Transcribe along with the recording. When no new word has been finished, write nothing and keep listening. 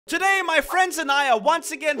Today, my friends and I are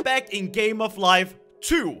once again back in Game of Life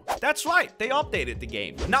 2. That's right, they updated the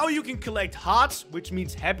game. Now you can collect hearts, which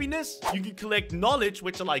means happiness. You can collect knowledge,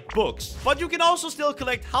 which are like books. But you can also still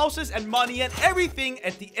collect houses and money, and everything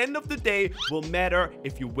at the end of the day will matter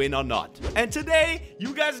if you win or not. And today,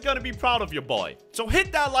 you guys are gonna be proud of your boy. So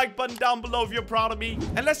hit that like button down below if you're proud of me,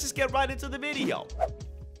 and let's just get right into the video.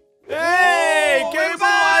 Hey, Game of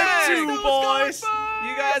Life 2, boys.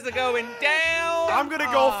 You guys are going down. I'm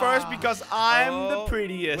gonna go first because I'm the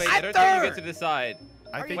prettiest. Wait, I don't think you get to decide.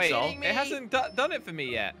 I think Wait, so. It hasn't done it for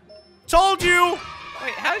me yet. Told you!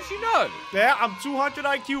 Wait, how did you know? Yeah, I'm 200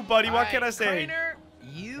 IQ, buddy. What can I say? Crainer,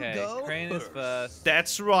 you go Crainer's first.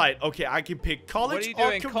 That's right. Okay, I can pick college What are you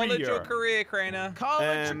doing? or College career. or career, Crainer?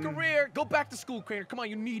 college or career. Go back to school, Crainer. Come on,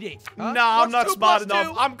 you need it. Huh? No, I'm What's not 2 smart plus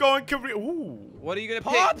enough. 2? I'm going career. Ooh. What are you gonna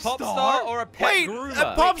Pop pick? Pop star? star or a pet Wait, groomer?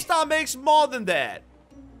 a pop star makes more than that.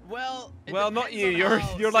 Well, not depends you. on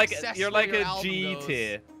how You're like successful a your album G goes.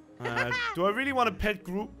 tier. Do I really want a pet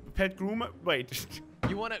groomer? Wait.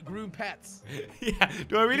 You want to groom pets? Yeah.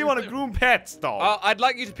 Do I really want to groom pets, though? I'd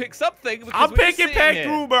like you to pick something. Because I'm we're just picking sitting pet here.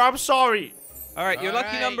 groomer. I'm sorry. All right, your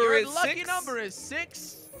lucky number your is lucky 6. number is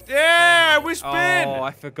 6. Yeah, we spin. Oh,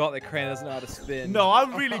 I forgot that Crainer doesn't know how to spin. No,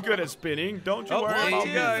 I'm really good at spinning. Don't you Oh, worry there about you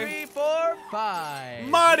me. go. 1, 2, 3, 4, 5.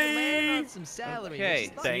 Money! Man on some salary.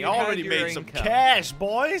 Okay, Just Dang, I You already had your made some income. cash,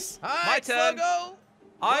 boys. All right, My turn. Sluggo.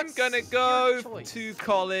 I'm What's gonna your go choice? to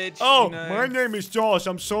college. Oh, you know. my name is Josh.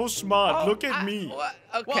 I'm so smart. Oh, Look at me. What?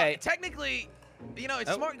 Well, Okay. technically, you know, it's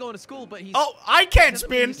Oh. smart going to school, but he's... Oh, I can't Doesn't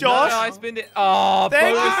spin, mean he's No, Josh. I spinned it. Oh,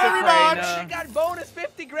 Thank you bonus for very much. He Crainer. got bonus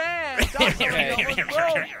 50 grand. Josh already almost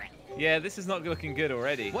broke. Yeah, this is not looking good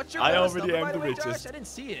already. What's your I bonus already number, am by the way, Josh? richest. I didn't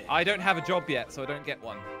see it. I don't have a job yet, so I don't get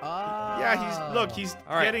one. Yeah, he's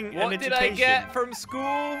All right. getting What an did education. I get from school?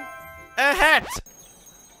 A hat.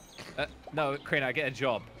 No, Crainer, I get a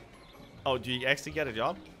job. Oh, do you actually get a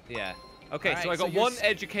job? Yeah. Okay, All right, so I so got you're one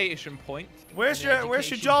education point. Where's An your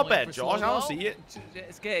education job point at, for Josh? I don't Slow-Mo? see it.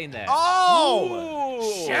 It's getting there. Oh!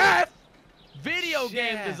 Ooh. Chef! Video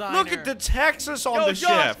game Chef. designer. Look at the taxes on Yo, the Josh,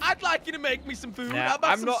 chef. I'd like you to make me some food. Nah, How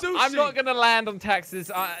about I'm some not. sushi? I'm not gonna land on taxes.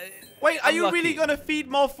 Wait, are I'm you really lucky. gonna feed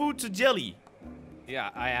more food to Jelly? Yeah,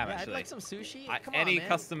 I am Yeah, I'd actually. like some sushi. Come Any on, man.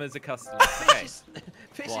 customer's a customer. Okay.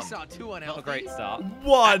 Fish One. is not too unhealthy. Not a great start.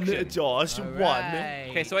 One, Action. Josh. All One. right.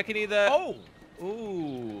 Okay, so I can either. Oh!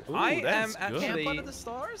 Ooh, Ooh, I am that's good. Camp actually. under the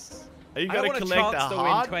stars? Are you I gonna want a collect chance a to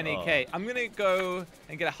heart? win 20k. I'm gonna go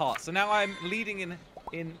and get a heart. So now I'm leading in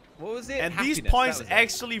what was it? And Happiness, these that points was it.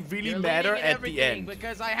 actually really You're matter leading in at the everything end.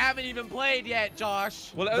 because I haven't even played yet,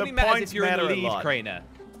 Josh. Well, it The only matters points if you're in the matter a lead, lot. Crainer.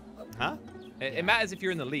 Huh? It matters if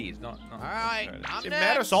you're in the lead, not. All right, I'm It next.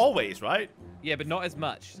 matters always, right? Yeah, but not as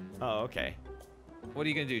much. Oh, okay. What are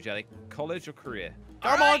you gonna do, Jelly? College or career?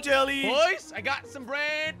 Come All on, right, Jelly. Boys, I got some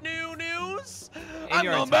brand new news. In I'm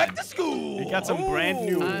your going own back time. to school. You got some brand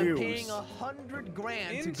new I'm news. paying 100 grand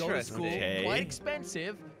to go to Interesting. school. Okay. Quite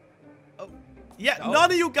expensive. Yeah, Oh.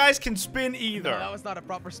 none of you guys can spin either. No, that was not a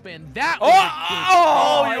proper spin. That Oh! was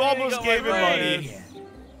Oh, I you nearly almost got gave my it way. money.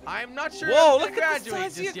 I'm not sure Whoa! if Look I'm at the graduate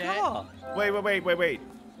size of just your yet. car. Wait.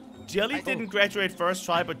 Jelly didn't graduate first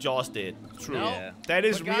try, but Josh did. True. No. Yeah. That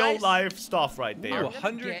is But real guys, life stuff right I'm there. Ooh,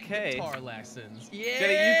 gonna get 100K. guitar lessons. Yeah.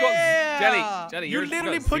 Jelly, you've got Jelly. You you've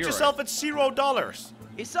literally got put 0. yourself at $0.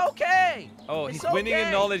 It's okay. Oh, It's he's winning in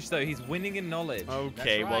okay. knowledge, though. He's winning in knowledge.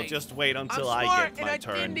 Okay, well right. just wait until I'm I smart, get my and I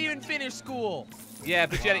turn. didn't even finish school. Yeah,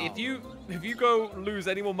 but Jelly, Wow. if you go lose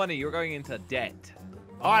any more money, you're going into debt.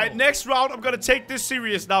 All right, next round. I'm gonna take this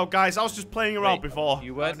serious now, guys. I was just playing around Wait, before.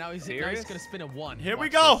 You Oh, weren't now he's serious? gonna spin a 1. Here we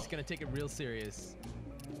Watch go. this. He's gonna take it real serious.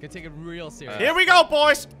 He's gonna take it real serious. Here we go,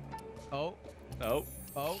 boys. Oh, Oh.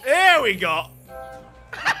 Here we go.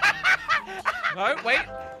 No, wait.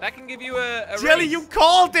 That can give you a Jelly, raise. you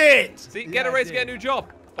called it. See, Yeah, get a I raise, did. get a new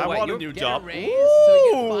job. Oh, I wait, want a you're- new get job. a raise, so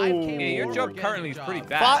you get 5K Yeah, your more job for getting currently a is job. pretty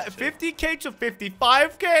bad. 50K to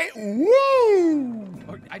 55K. Woo!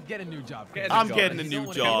 Or I'd get a new job. Get a new I'm job. getting a You new don't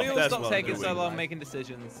wanna Can job. we all That's stop what I'm taking so doing. long making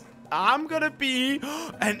decisions? I'm gonna be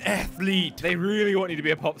an athlete. They really want you to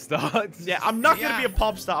be a pop star. Yeah, I'm not gonna Yeah. be a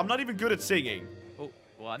pop star. I'm not even good at singing. Oh,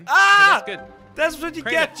 1. Ah! Okay, that's good. That's what you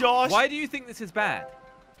Crainer, get, Josh. Why do you think this is bad?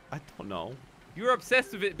 I don't know. You're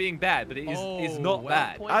obsessed with it being bad, but it is it's not wealth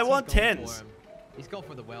bad. points, I he's want going 10s. for him. He's going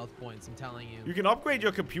for the wealth points, I'm telling you. You can upgrade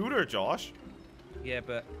your computer, Josh. Yeah,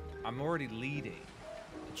 but I'm already leading.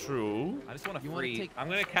 True. I just want to You wanna free. take- I'm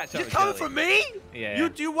gonna catch up You're with coming Jelly. for me? Yeah.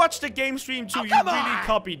 You watched the game stream too. Oh, You come really on!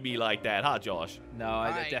 copied me like that, huh, Josh? No, I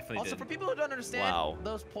Alright, definitely also, didn't. for people who don't understand, Wow.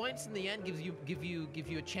 those points in the end give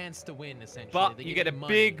you a chance to win, essentially. But They you give get a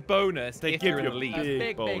money. big bonus They if give you're in you the a lead. A big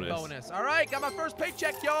big bonus. bonus. All right, got my first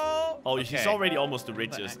paycheck, y'all. Oh, she's Okay. already almost the That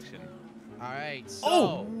richest. action. All right, so.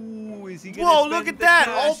 Oh! Ooh, is he gonna Whoa, spend look at the that!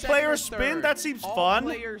 cash? All second or players spin? third. That seems All fun.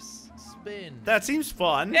 players spin. That seems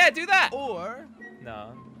fun. Yeah, do that. Or.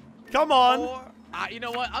 No. Come on. Or. You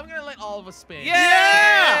know what? I'm gonna let all of us spin.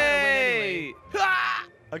 Yeah! Yay! Ha!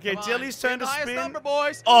 Okay, Come on, Jelly's spin turn to the highest spin. number,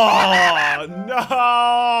 boys. Oh,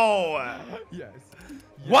 no! Yes.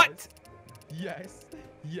 What? Yes.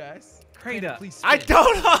 Yes. Crainer. Please spin. I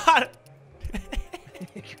don't know how to...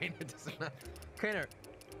 Crainer doesn't know. Crainer,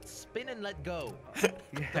 spin and let go.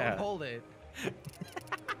 Yeah. Don't hold it.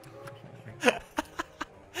 Does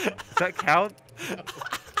that count?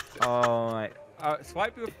 Oh my.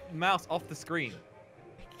 Swipe your mouse off the screen.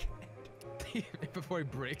 Before he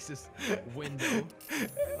breaks his window.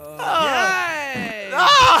 Ah. Yay!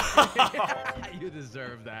 Ah! You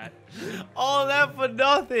deserve that. All that for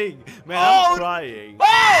nothing. Man, Oh! I'm crying.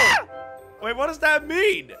 Oh! Wait, what does that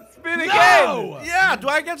mean? Spin No! again! Yeah, do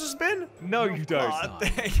I get to spin? No, you don't. Oh,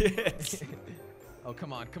 dang it. Oh,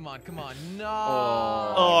 come on, come on, come on. No.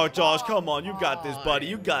 Oh, Josh, come on. You got this, buddy.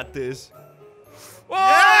 You got this. Whoa!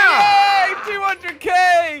 Yeah! Yay!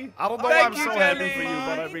 200K! I don't know Thank why I'm you, so happy Jelly. for you,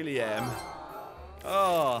 but I really am.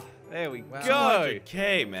 Oh, there we Wow. go.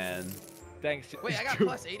 200K, man. Thanks. Wait, I got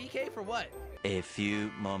plus 80K for what? A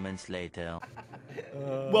few moments later.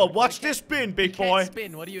 Well, watch this spin, big Can't boy.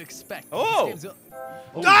 spin. What do you expect? Oh! This game's-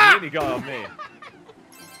 Oh, Ah! you really got on me.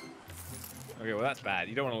 Okay, well that's bad.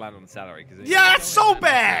 You don't want to land on the salary because Yeah, it's so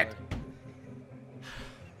bad.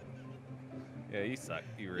 yeah, you suck.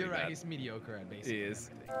 You really You're right. bad. He's mediocre at He basically. is.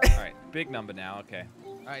 All right, big number now. Okay.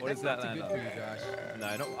 All right, What that's does that not too land good on? for you, Josh.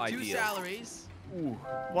 No, not 2 ideal. salaries. Ooh.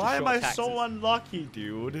 Why am short I taxes. so unlucky,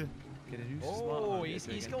 dude? Gonna do smart Oh, money,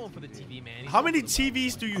 he's so going for the TV, man. He's How going many for the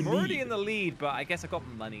TVs do you I'm already need? in the lead, but I guess I got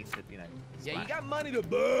money to, you know. Yeah, you splash. got money to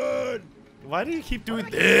burn. Why do you keep doing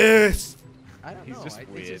this? I don't He's know. just It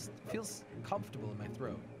weird. just feels comfortable in my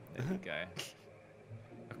throat. There you go.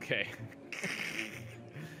 Okay.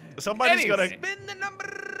 Somebody's Anyways. gonna. Spin the number.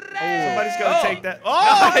 Somebody's gonna Oh. take that.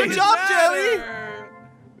 Oh, good Nice. job, Jelly.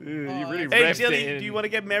 You Oh, really that's- Hey, revved Jelly, it in. do you want to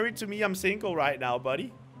get married to me? I'm single right now,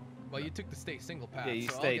 buddy. Well, you took the stay single path. Yeah, you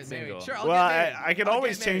so I'll stayed get married. single. Sure, I'll Well, get married. I can I'll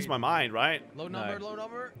always get change my married. mind, right? Low number, No. low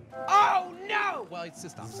number. Oh no! Well, it's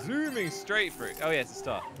just stop. Zooming straight through. Oh, yeah, it's a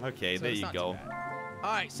start. Okay, So there it's you not too go. bad.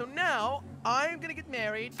 All right, so now I'm gonna get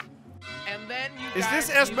married, and then you. Is guys this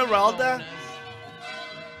give me a Esmeralda?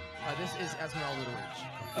 bonus. This is Esmeralda the Witch.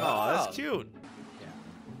 Oh, that's cute.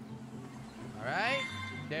 All right,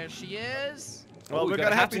 there she is. Well, Oh, we we're got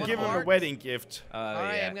gonna a have to happy give him a heart. wedding gift.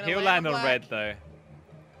 right, yeah. I'm gonna He'll land land on black. red, though.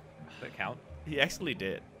 Does that count? He actually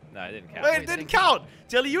did. No, it didn't count. Wait, Wait, it that didn't didn't count.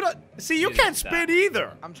 Jelly, you don't. See, you You can't didn't spin stop.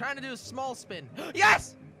 either. I'm trying to do a small spin.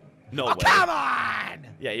 Yes! No Oh, way. come on!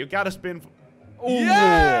 Yeah, you gotta spin.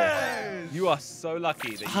 Yes! You are so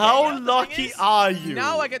lucky that you How got that. The thing lucky is, are you?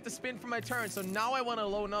 Now I get to spin for my turn, so now I want a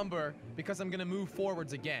low number because I'm gonna move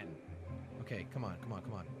forwards again. Okay, come on, come on,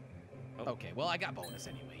 come on. Oh. Okay, well I got bonus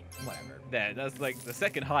anyway. Whatever. There, that's like the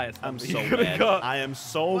second highest. I'm number so you could've mad. got. I am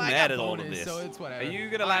so Well, I mad got at all of bonus, this. So it's whatever. Are you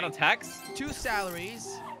gonna land on tax? 2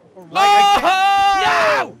 salaries. Or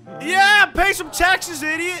Oh! No! Yeah, pay some taxes,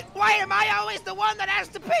 idiot. Why am I always the one that has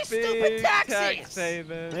to pay stupid Big taxes? tax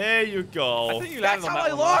haven. There you I go. think you That's landed on how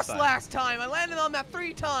that I one lost time. last time. I landed on that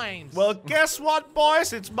 3 times. Well, guess what,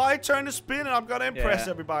 boys? It's my turn to spin, and I'm gonna impress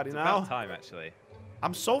Yeah, everybody it's now. about time, actually.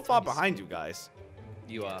 I'm so far behind you guys.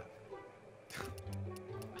 You are.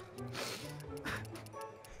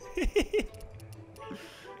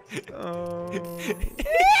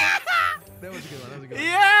 that was a good one. That was a good one.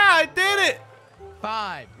 Yeah, I did it.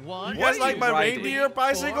 5, 1. You guys are like you my riding? reindeer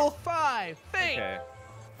bicycle? 5. Fate. Okay.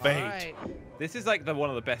 Fate. All right. This is like one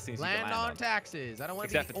of the best things you Land can on land taxes. I don't want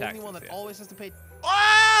to be Except the for only one that taxes, yeah. always has to pay.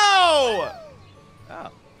 Oh! Oh,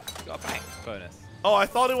 you got a bank bonus. Oh, I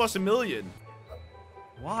thought it was 1 million.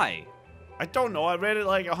 Why? I don't know. I read it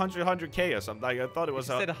like 100K or something. Like, I thought it You was.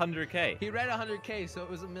 said 100K. He read 100K, so it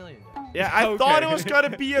was 1 million. Yeah, I Okay. thought it was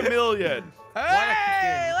gonna be 1 million.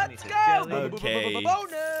 Hey, not let's keep go! giving money to Jelly?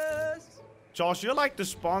 Bonus! Josh, you're like the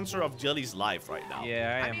sponsor of Jelly's life right now.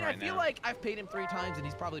 Yeah, I I am mean, right I feel now. like I've paid him 3 times, and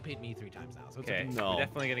he's probably paid me 3 times now. So it's Okay, No. we're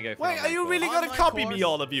definitely gonna go for Wait, an are you online really course. gonna Online copy course? me,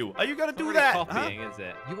 all of you? Are you gonna It's do not that? really Huh? copying, is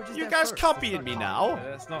it? You were just You there guys first. copying That's me not now. No,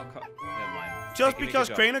 that's not. Never mind. Just You're doing a because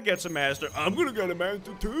good job. Crainer gets a master, I'm gonna get a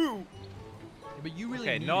master too. But you really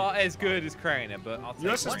Okay, need not it. as good as Crainer, but I'll take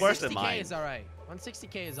Yours it. is worse than 160K mine. is all right.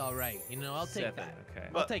 160K is all right. You know, I'll take 7, that. okay.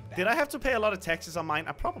 I'll take that. Did I have to pay a lot of taxes on mine?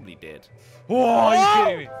 I probably did. Oh, are you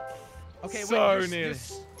kidding me? Okay, So wait, nearly.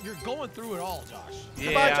 you're going through it all, Josh. Yeah,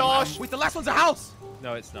 Goodbye, Josh. Wait, the last one's a house.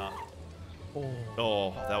 No, it's not.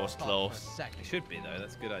 Oh, that was Stop for a close. second. It should be though.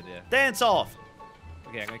 That's a good idea. Dance off.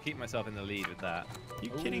 Okay, I'm gonna keep myself in the lead with that. You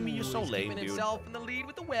kidding me? You're so He's lame, keeping dude. himself in the lead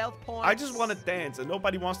with the wealth points. I just want to dance, and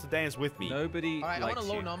nobody wants to dance with me. Nobody All right, I want likes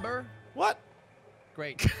a low you. number. What?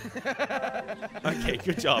 Great. Okay,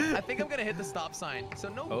 good job. I think I'm gonna hit the stop sign. So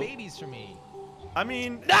no Oh. babies for me. I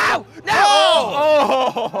mean... No! No!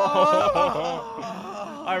 Oh!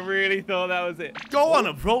 I really thought that was it. Go on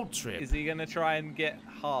a road trip. Is he gonna try and get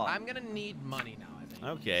hard? I'm gonna need money now, I think.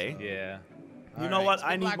 Okay. Yeah. You know what? I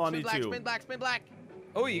Spin need black, money spin black, too. Spin black, spin black.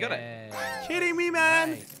 Oh, you got it. Yeah. Kidding me, man?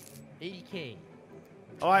 Right. 80K.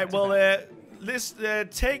 All right, well, let's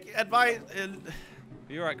take advice.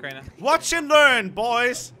 You alright, Crainer? Watch and learn,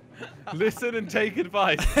 boys. Listen and take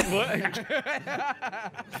advice. What?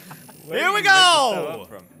 Here we go.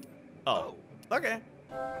 Oh, okay.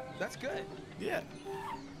 That's good. Yeah.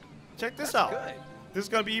 Check this That's out. good. This is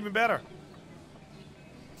gonna be even better.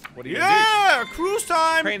 What are you gonna Yeah, cruise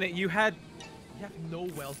time. do? Crainer, you had. You have no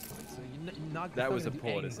wealth points, so you're not. That it's was a not gonna do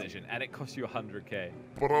poor anything. decision, and it cost you 100K.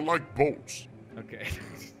 But I like boats. Okay.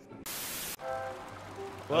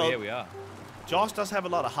 Well, Oh, here we are. Josh does have a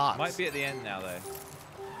lot of hearts. Might be at the end now, though.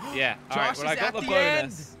 Yeah. All Josh right. Well, I is got at the the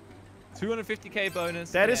bonus. 250K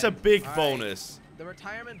bonus. That is a again. big All right. bonus. The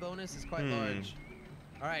retirement bonus is quite large.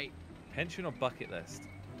 All right, Pension or bucket list?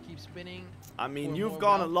 keep spinning. I mean, Or you've more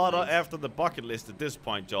gone a wealth lot points. after the bucket list at this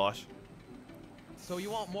point, Josh. So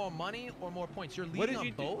you want more money or more points? You're What leading did on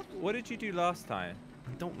you do? both. What did you do last time?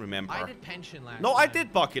 I don't remember. I did pension last No, time. I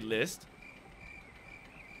did bucket list.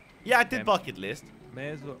 Yeah, I did Okay. bucket list. May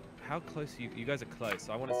as well. How close are you? You guys are close.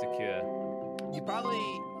 So I want to secure. You probably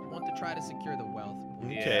want to try to secure the wealth.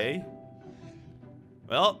 Yeah. Okay.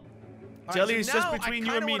 Well, All right, Jelly so is just now between I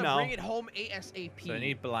you and me kinda now. wanna bring it home ASAP. So I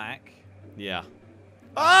need black. Yeah.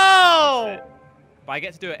 Oh! But I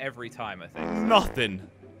get to do it every time, I think. Nothing.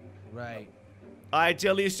 Right. Alright,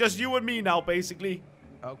 Jelly, it's just you and me now, basically.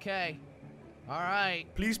 Okay. All right.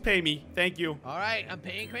 Please pay me. Thank you. All right. I'm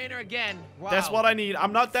paying Crainer again. Wow. That's what I need.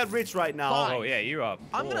 I'm not that rich right now. Fine. Oh yeah, you are.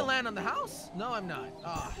 I'm gonna poor. land on the house. No, I'm not.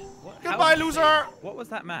 Ah. What- Goodbye, how- loser. What was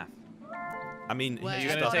that math? I mean, Well, you I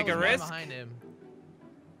gonna thought I take a was right risk? behind him.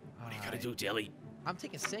 What are you gonna do, Jelly? I'm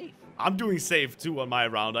taking safe. I'm doing safe too on my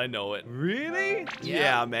round. I know it. Really?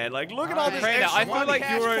 Yeah, man. Like, look at all this Alright. Crainer, extra I feel one like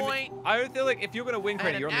cash you're. point. I feel like if you're gonna win, And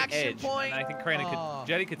Crainer, an you're on the action edge, point. and I think Crainer Oh, could,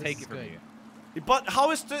 Jelly could this take is it from good. you. But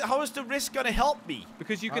how is the risk gonna help me?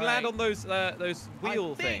 Because you can Alright. land on those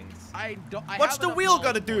wheel I think things. I don't. I What's have the enough wheel knowledge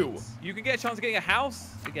gonna do? points. You can get a chance of getting a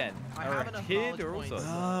house again, I or have a enough kid, knowledge or all sorts. points.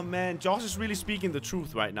 Oh man, Josh is really speaking the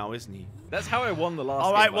truth right now, isn't he? That's how I won the last.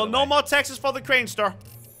 All game, right, by well, the no way. more taxes for the Crainster.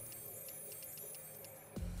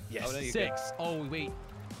 Yes. Oh, no, you- 6. Oh wait,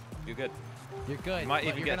 You're good. you're good. might but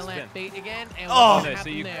even you're get gonna land spin. fate again. And Oh. what's No, gonna so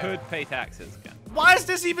happen you there? could pay taxes again. Why is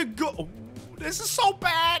this even good? Oh, this is so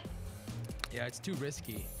bad. Yeah, it's too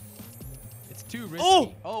risky. It's too risky.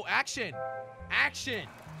 Oh! Oh, action! Action!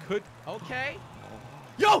 Could. Okay.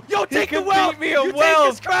 Yo, take the can wealth! beat me on You take wealth!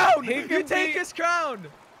 his crown! He You can take beat- his crown!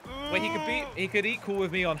 Wait, he could equal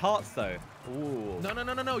with me on hearts though. Ooh.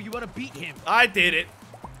 No. You want to beat him. I did it.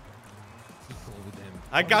 Equal with him.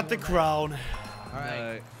 I Oh, got you the won crown. that. All right.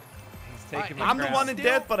 No. He's taking Alright, my I'm the crown. one in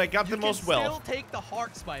debt, but I got the you most can wealth. still take the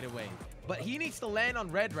hearts, by the way. But he needs to land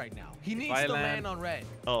on red right now. He needs I to land- land on red.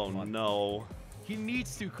 Oh no. He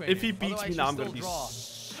needs to, Crainer. If he beats Otherwise me now, you'll I'm gonna still be. draw.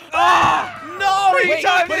 Ah! No, he Wait,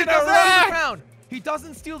 timed but he it in a doesn't steal the rack. crown. He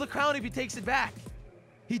doesn't steal the crown if he takes it back.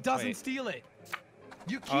 He doesn't Wait. steal it.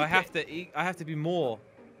 You keep Oh, I it. have to be more.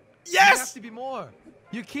 You have Yes. to be more.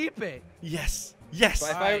 You keep it. Yes. Yes.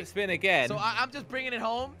 But if I Alright. spin again. So I'm just bringing it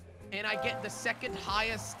home, and I get the second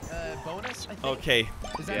highest bonus, I think. Okay.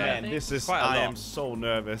 Is that Yeah, what I Man, think? this is. Quite a I lot. am so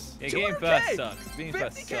nervous. yeah, getting 200K. first sucks. Being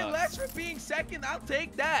first 50K sucks. less for being second. I'll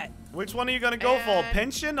take that. Which one are you gonna go for? And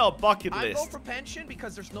Pension or bucket I go list? for pension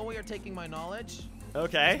because there's no way you're taking my knowledge.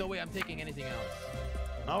 Okay. There's no way I'm taking anything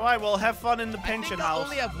else. All right. Well, have fun in the I pension think I'll house.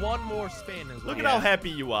 only have one more spin as well. Look at how happy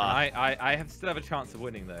you are. I still have a chance of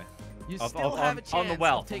winning though. You Of- still of- have a on chance the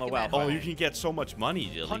wealth, of on the taking wealth. that Oh, home. you can get so much money,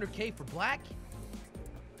 Jilly. 100K for black?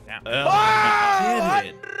 Damn.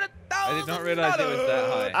 You did it. I did not realize it was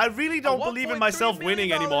that high. I really don't A believe in $1.3 myself million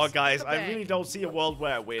winning anymore, to guys. the I bank. really don't see a world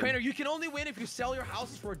where I win. Crainer, you can only win if you sell your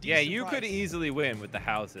houses for a decent Yeah, you could price. easily win with the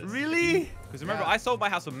houses. Really? Because remember, Yeah. I sold my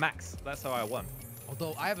house for max. That's how I won.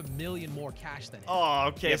 Although I have $1 million more cash than him. Oh,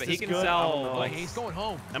 okay. Yeah, is but he this can good? sell, I don't know. Oh, like- he's going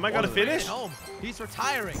home. Am I gonna He's finish? home. He's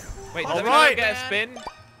retiring. Wait, All does right. everyone get a spin?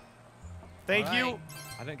 Thank All you. right.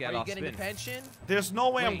 I don't get Are a you last getting spin. the pension? There's no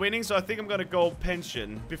way I'm Wait. winning, so I think I'm gonna go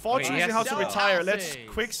pension. Before Okay, choosing yes. how to Sell retire, let's houses.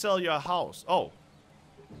 quick sell your house. Oh,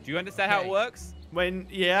 Do you understand how it Okay. works?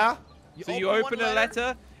 yeah. So you one open a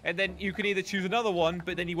letter, and then you can either choose another one,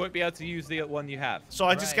 but then you won't be able to use the one you have. So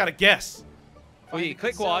I just Right. gotta guess. Or Find you a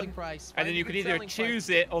click good selling one, price. and Find then a you good can either selling price. choose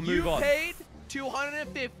it or move you on. paid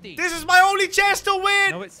 250. This is my only chance to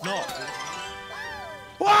win. No, it's not.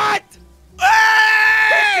 What?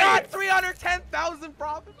 Hey! Got 310,000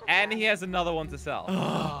 profit. from And that. he has another one to sell.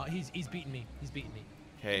 Oh, he's beating me. He's beating me.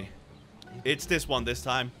 Okay, it's this one this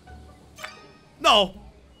time. No.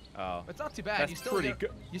 Oh. It's not too bad. That's you still pretty got,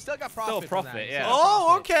 good. You still got Still profit. from profit, that. You yeah. still got Oh,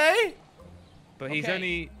 profit. okay. But he's Okay.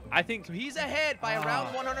 only, I think, So he's ahead by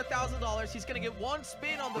around $100,000. He's gonna get one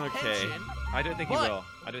spin on the Okay. pension. I don't think he But will.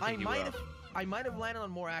 I don't think he will. I might have landed on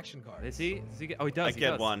more action cards. Is he? Does he get? Oh, he does. I he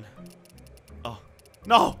get does. one. Oh,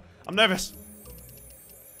 no. I'm nervous.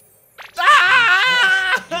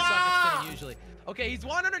 Ah! You suck at spinning usually. Okay, he's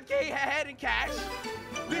 100K ahead in cash.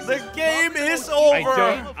 This The is game probably the is most over.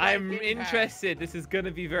 game of life I'm game in cash. interested. This is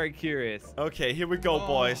gonna be very curious. Okay, here we go, Oh.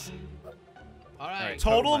 boys. All right. Alright.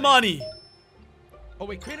 Total money. Oh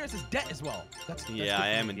wait, Crainer is debt as well. That's Yeah, good I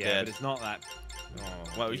to am know. in Yeah, debt. but it's not that. Oh.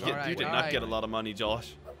 Well, you Alright, did not alright. get a lot of money,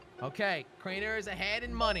 Josh. Okay, Crainer is ahead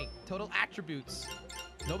in money. Total attributes.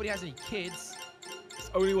 Nobody has any kids. It's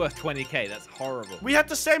only worth 20K. That's horrible. We had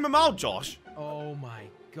the same amount, Josh. Oh my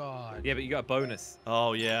god. Yeah, but you got a bonus.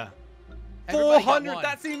 Oh, yeah. Everybody got 400. one.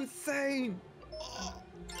 That's insane.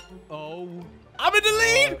 Oh. I'm in the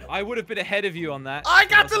lead. I would have been ahead of you on that. I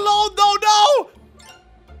got the loan. No.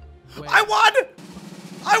 Wait. I won.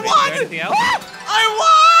 I Wait, is won. there anything else? I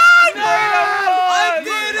won. No! I Dude,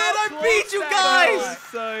 did it. how I close beat you that guys. was.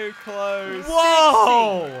 So close.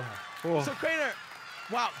 Whoa. Oh, So Crainer,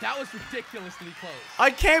 wow, that was ridiculously close. I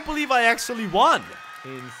can't believe I actually won.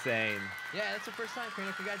 insane. Yeah, that's the first time,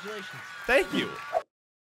 Crainer. Congratulations. Thank you.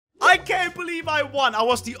 I can't believe I won. I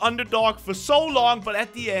was the underdog for so long, but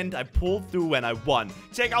at the end, I pulled through and I won.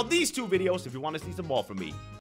 Check out these two videos if you want to see some more from me.